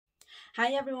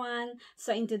Hi everyone,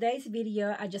 so in today's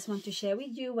video I just want to share with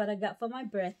you what I got for my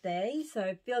birthday.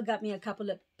 So Phil got me a couple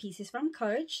of pieces from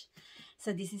Coach.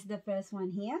 So this is the first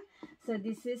one here. So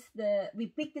this is we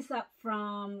picked this up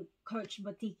from Coach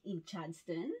Boutique in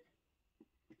Chadstone,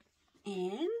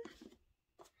 and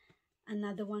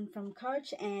another one from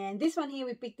Coach, and this one here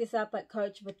we picked this up at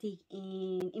Coach Boutique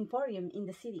in Emporium in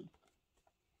the city.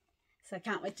 So I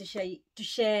can't wait to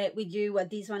share with you what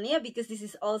this one here, because this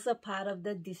is also part of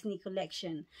the Disney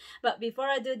collection. But before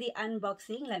I do the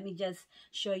unboxing, let me just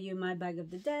show you my bag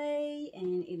of the day.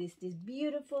 And it is this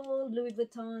beautiful Louis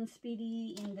Vuitton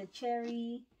Speedy in the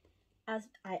cherry. As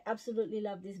I absolutely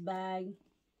love this bag.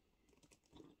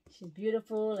 She's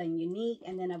beautiful and unique.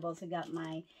 And then I've also got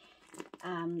my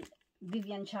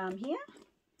Vivian charm here.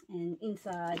 And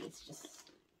inside it's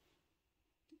just,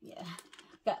 yeah,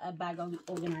 got a bag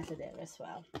organizer there as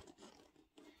well.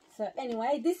 So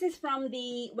anyway, this is from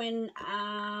the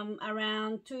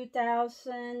around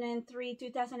 2003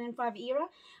 2005 era,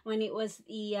 when it was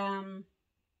the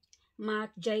Marc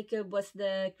Jacob was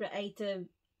the creative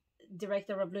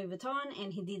director of Louis Vuitton,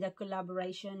 and he did a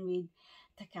collaboration with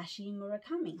Takashi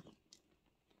Murakami.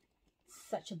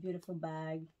 Such a beautiful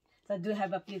bag. So I do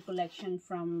have a few collections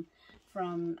from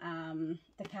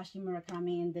Takashi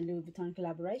Murakami and the Louis Vuitton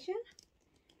collaboration.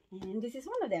 And this is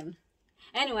one of them.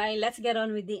 Anyway, let's get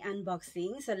on with the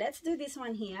unboxing. So let's do this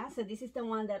one here. So this is the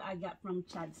one that I got from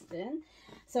Chadstone.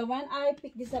 So when I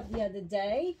picked this up the other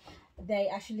day, they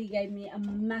actually gave me a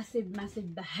massive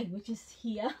bag, which is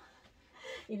here.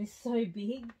 It is so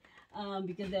big,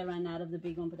 because they ran out of the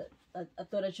big one, but I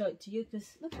thought I'd show it to you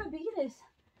because look how big it is.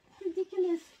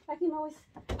 Ridiculous. I can always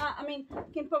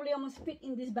can probably almost fit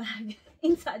in this bag,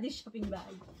 inside this shopping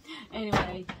bag.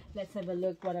 Anyway, let's have a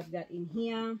look what I've got in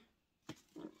here.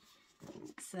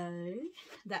 So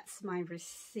that's my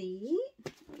receipt.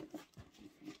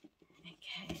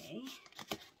 Okay,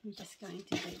 I'm just going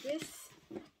to do this.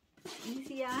 It's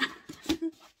easier.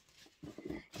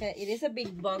 Okay, it is a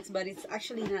big box, but it's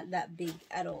actually not that big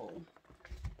at all.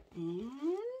 And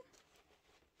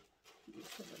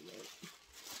let's have a look.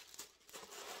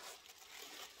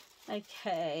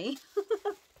 Okay,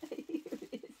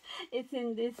 it's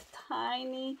in this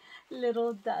tiny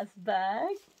little dust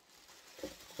bag,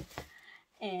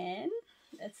 and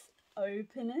let's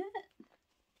open it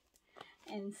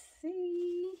and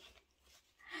see.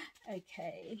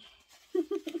 Okay,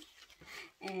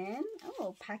 and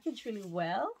oh, packaged really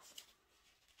well.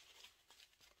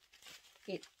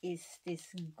 It is this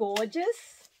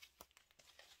gorgeous,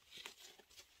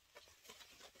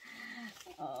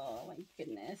 oh my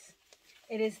goodness,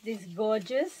 it is this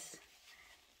gorgeous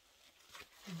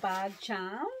bag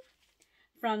charm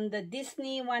from the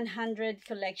Disney 100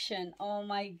 collection. Oh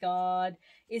my god,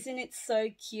 isn't it so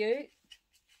cute?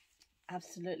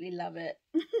 Absolutely love it.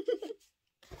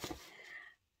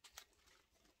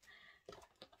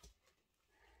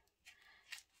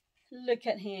 Look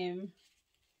at him,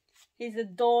 he's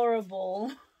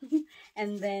adorable.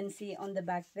 And then see on the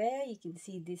back there, you can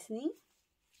see Disney.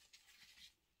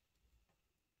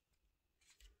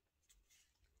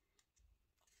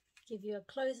 Give you a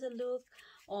closer look.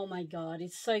 Oh my god,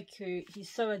 it's so cute. He's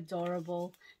so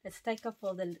adorable. Let's take off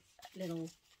all the little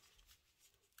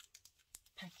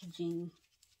packaging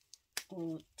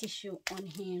or tissue on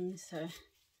him so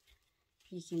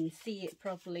you can see it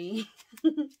properly.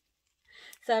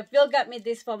 So Phil got me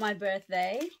this for my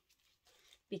birthday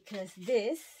because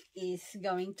this is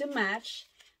going to match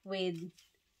with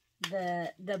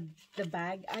the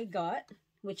bag I got,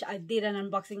 which I did an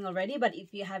unboxing already, but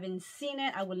if you haven't seen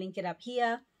it, I will link it up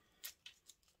here.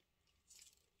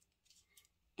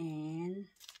 And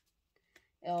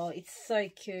oh, it's so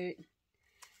cute.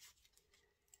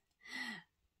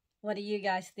 What do you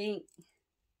guys think?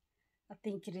 I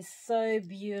think it is so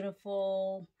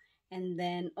beautiful. And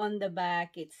then on the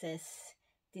back it says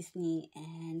Disney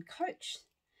and Coach.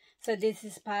 So this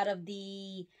is part of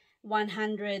the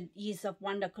 100 Years of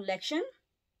Wonder collection.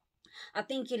 I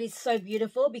think it is so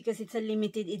beautiful because it's a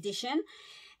limited edition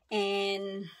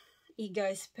and it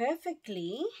goes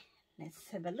perfectly. Let's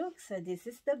have a look. So this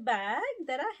is the bag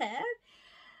that I have.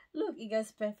 Look, it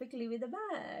goes perfectly with the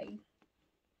bag.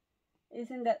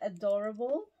 Isn't that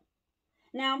adorable?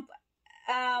 Now,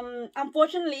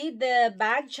 unfortunately, the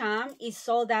bag charm is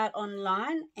sold out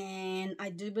online, and I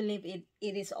do believe it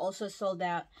is also sold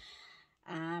out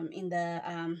in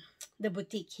the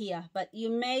boutique here, but you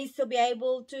may still be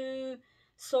able to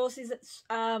source it.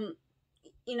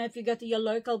 You know, if you go to your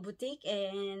local boutique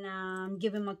and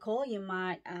give them a call, you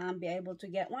might be able to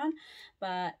get one.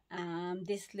 But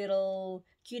this little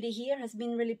cutie here has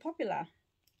been really popular.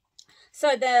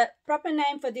 So the proper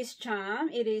name for this charm,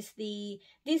 it is the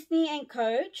Disney and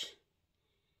Coach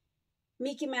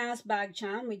Mickey Mouse bag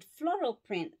charm with floral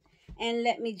print. And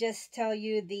let me just tell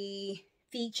you the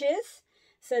features.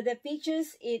 So the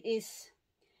features, it is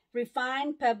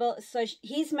refined pebble. So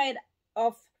he's made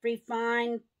of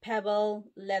refined pebble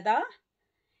leather,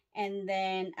 and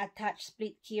then attached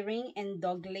split keyring and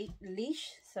dog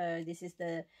leash. So this is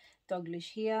the dog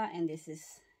leash here, and this is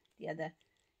the other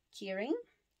keyring.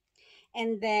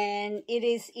 And then it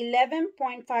is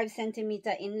 11.5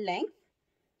 centimeter in length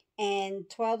and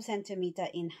 12 centimeter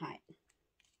in height.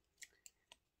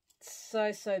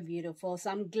 So beautiful.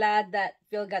 So I'm glad that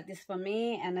Phil got this for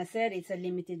me, and I said it's a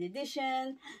limited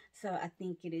edition, so I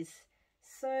think it is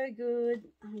so good.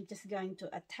 I'm just going to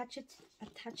attach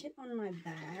it on my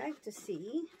bag to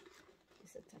see.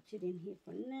 Just attach it in here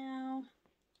for now.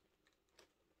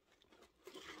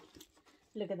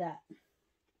 Look at that.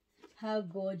 How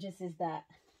gorgeous is that?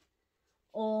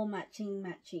 All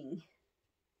matching.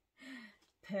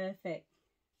 Perfect.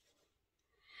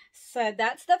 So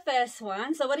that's the first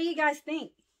one. So what do you guys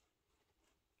think?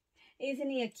 Isn't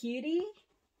he a cutie?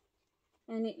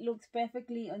 And it looks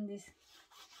perfectly on this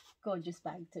gorgeous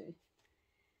bag too.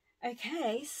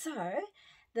 Okay, so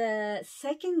the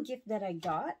second gift that I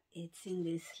got, it's in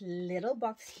this little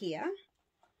box here.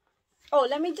 Oh,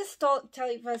 let me just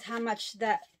tell you first how much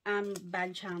that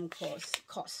bag charm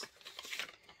costs.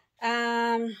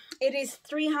 It is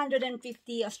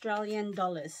 350 Australian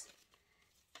dollars.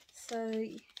 So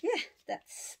yeah,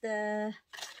 that's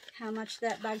how much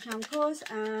that bag charm costs.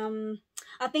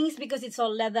 I think it's because it's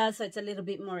all leather, so it's a little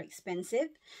bit more expensive,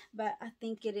 but I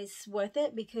think it is worth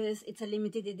it because it's a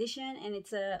limited edition and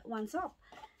it's a once-off.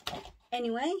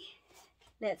 Anyway,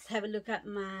 let's have a look at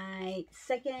my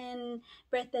second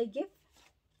birthday gift.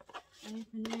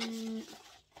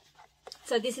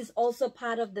 So this is also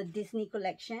part of the Disney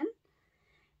collection.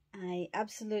 I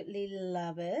absolutely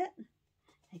love it.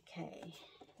 Okay,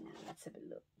 now let's have a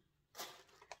look.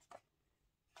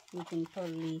 You can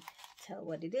probably tell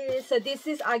what it is. So this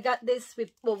is, I got this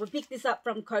with, well, we picked this up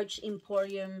from Coach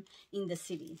Emporium in the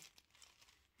city.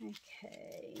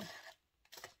 Okay.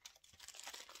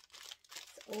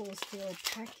 It's all still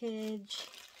packaged.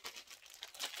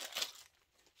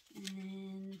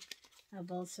 And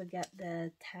I've also got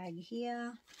the tag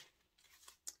here.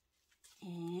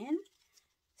 And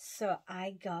so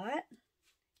I got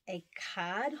a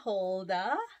card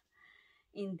holder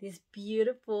in this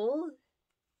beautiful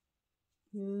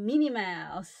Minnie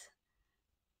Mouse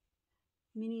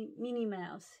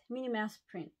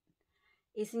print.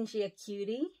 Isn't she a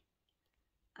cutie?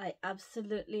 I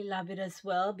absolutely love it as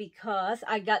well because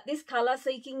I got this color, so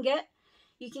you can get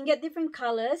different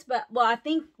colors, but well, I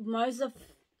think most of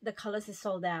the colors is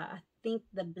sold out. I think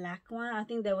the black one, I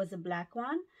think there was a black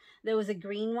one, there was a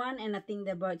green one, and I think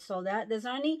they're both sold out. There's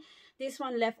only this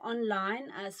one left online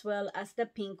as well as the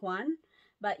pink one,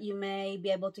 but you may be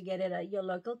able to get it at your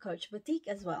local Coach boutique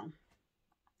as well.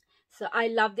 So I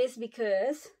love this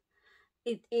because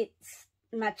it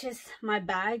matches my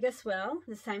bag as well,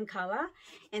 the same color.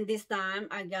 And this time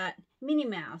I got Minnie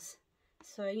Mouse.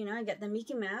 So, you know, I got the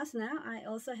Mickey Mouse. Now I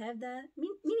also have the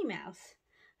Minnie Mouse.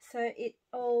 So it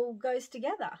all goes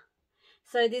together.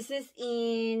 So this is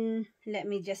in, let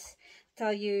me just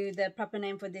tell you the proper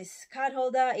name for this card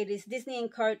holder. It is Disney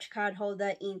and Coach card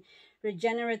holder in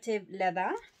regenerative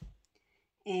leather.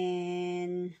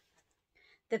 And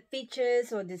the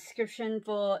features or description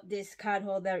for this card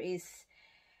holder is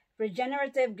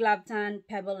regenerative glove-tan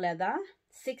pebble leather,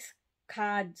 6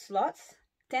 card slots,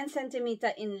 10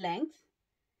 centimeter in length,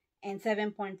 and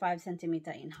 7.5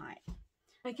 centimeter in height.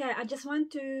 Okay, I just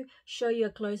want to show you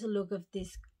a closer look of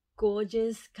this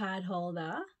gorgeous card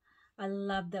holder. I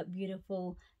love that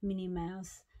beautiful Minnie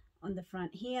Mouse on the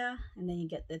front here, and then you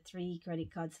get the 3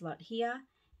 credit card slot here,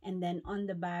 and then on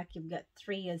the back you've got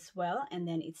 3 as well, and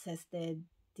then it says the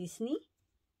Disney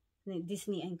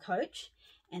and Coach,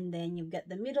 and then you've got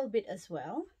the middle bit as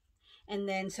well. And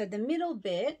then so the middle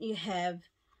bit you have,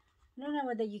 I don't know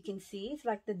whether you can see, it's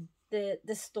like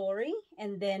the story,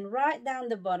 and then right down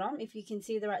the bottom, if you can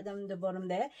see right down the bottom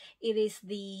there, it is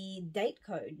the date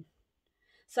code.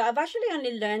 So I've actually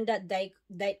only learned that date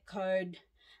code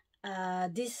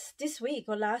this week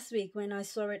or last week when I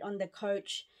saw it on the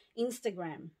Coach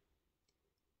Instagram.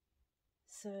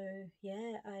 So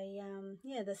yeah,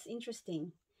 yeah, that's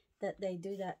interesting that they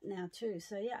do that now too.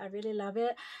 So yeah, I really love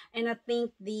it. And I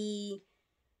think the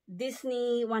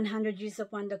Disney 100 Years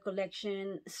of Wonder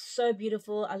collection, so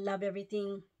beautiful. I love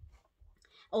everything.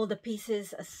 All the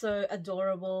pieces are so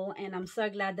adorable, and I'm so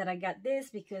glad that I got this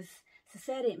because As I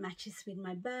said, it matches with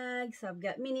my bag. So I've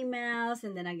got Minnie Mouse,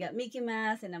 and then I got Mickey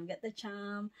Mouse, and I've got the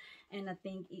charm, and I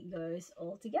think it goes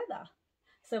all together.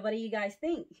 So what do you guys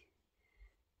think?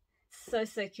 So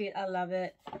cute. I love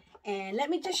it. And let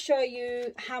me just show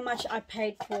you how much I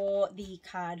paid for the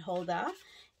card holder.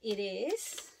 It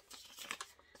is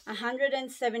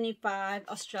 175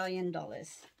 Australian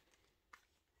dollars.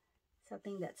 So I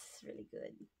think that's really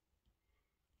good.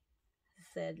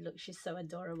 Said, look, she's so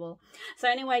adorable. So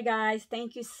anyway, guys,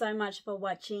 thank you so much for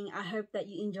watching. I hope that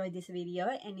you enjoyed this video,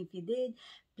 and if you did,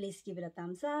 please give it a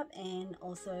thumbs up and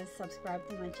also subscribe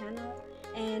to my channel.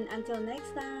 And until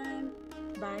next time,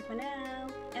 bye for now.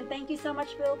 And thank you so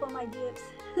much, Phil, for my gifts.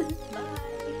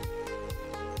 Bye.